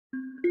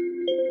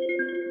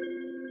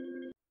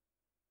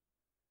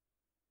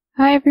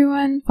Hi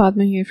everyone,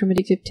 Fatma here from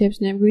Addictive Tips,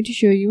 and I'm going to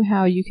show you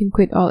how you can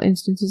quit all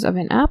instances of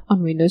an app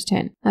on Windows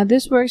 10. Now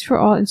this works for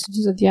all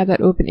instances of the app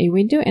that open a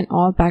window and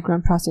all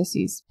background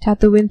processes. Tap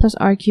the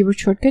Win+R keyboard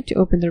shortcut to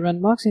open the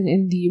run box, and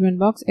in the run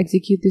box,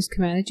 execute this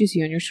command that you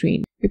see on your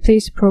screen.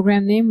 Replace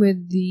program name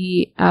with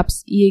the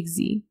app's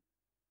exe.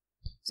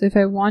 So if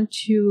I want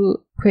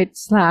to quit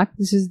Slack,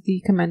 this is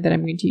the command that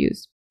I'm going to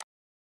use.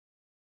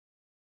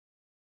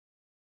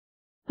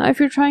 Now, if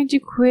you're trying to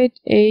quit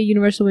a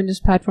Universal Windows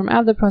Platform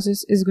app, the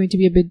process is going to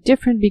be a bit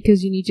different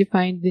because you need to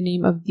find the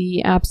name of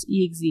the app's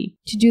exe.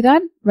 To do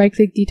that,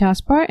 right-click the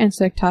taskbar and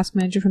select Task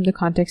Manager from the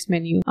context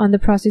menu. On the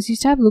Processes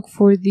tab, look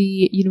for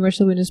the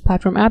Universal Windows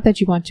Platform app that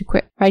you want to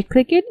quit.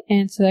 Right-click it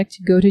and select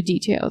Go to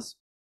Details.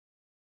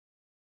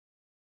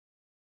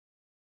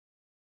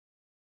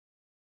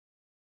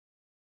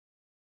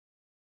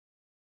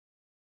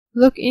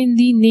 Look in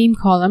the name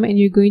column and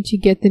you're going to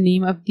get the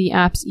name of the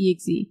app's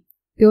exe.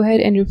 Go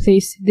ahead and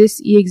replace this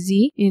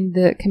exe in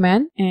the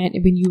command, and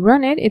when you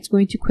run it, it's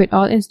going to quit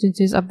all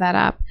instances of that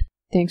app.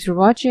 Thanks for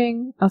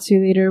watching. I'll see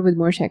you later with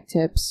more tech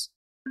tips.